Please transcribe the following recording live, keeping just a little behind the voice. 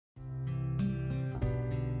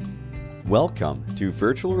Welcome to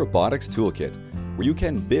Virtual Robotics Toolkit, where you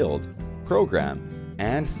can build, program,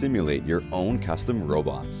 and simulate your own custom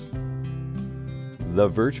robots. The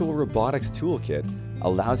Virtual Robotics Toolkit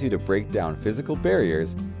allows you to break down physical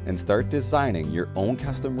barriers and start designing your own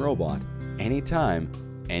custom robot anytime,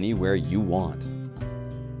 anywhere you want.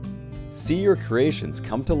 See your creations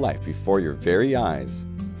come to life before your very eyes.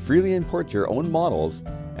 Freely import your own models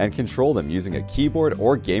and control them using a keyboard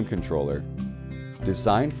or game controller.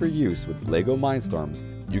 Designed for use with Legomaindstorms,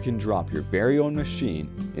 you can drop your very own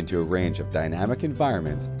machine into a range of dynamic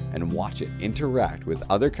environments and watch it interact with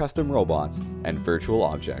other custom robots and virtual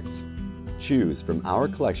objects. Choose from our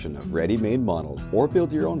collection of ready-made models or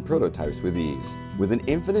build your own prototypes with ease. With an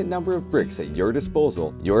infinite number of bricks at your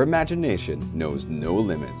disposal, your imagination knows no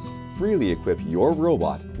limits. Freely equip your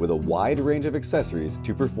robot with a wide range of accessories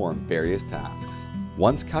to perform various tasks.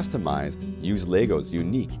 Once customized, use LEGO's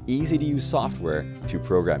unique, easy-to-use software to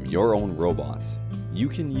program your own robots. You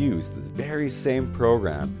can use this very same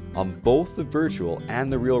program on both the virtual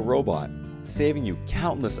and the real robot, saving you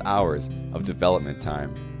countless hours of development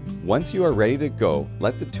time. Once you are ready to go,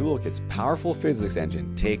 let the toolkit's powerful physics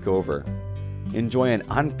engine take over. Enjoy an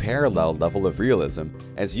unparalleled level of realism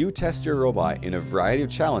as you test your robot in a variety of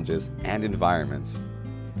challenges and environments.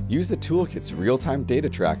 Use the toolkit's real-time data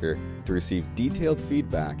tracker to receive detailed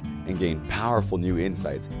feedback and gain powerful new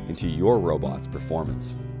insights into your robot's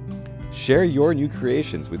performance. Share your new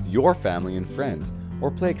creations with your family and friends,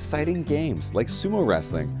 or play exciting games like sumo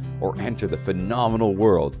wrestling, or enter the phenomenal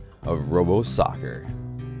world of robo-soccer.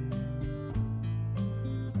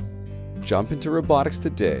 Jump into robotics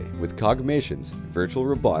today with Cogmation's Virtual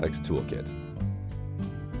Robotics Toolkit.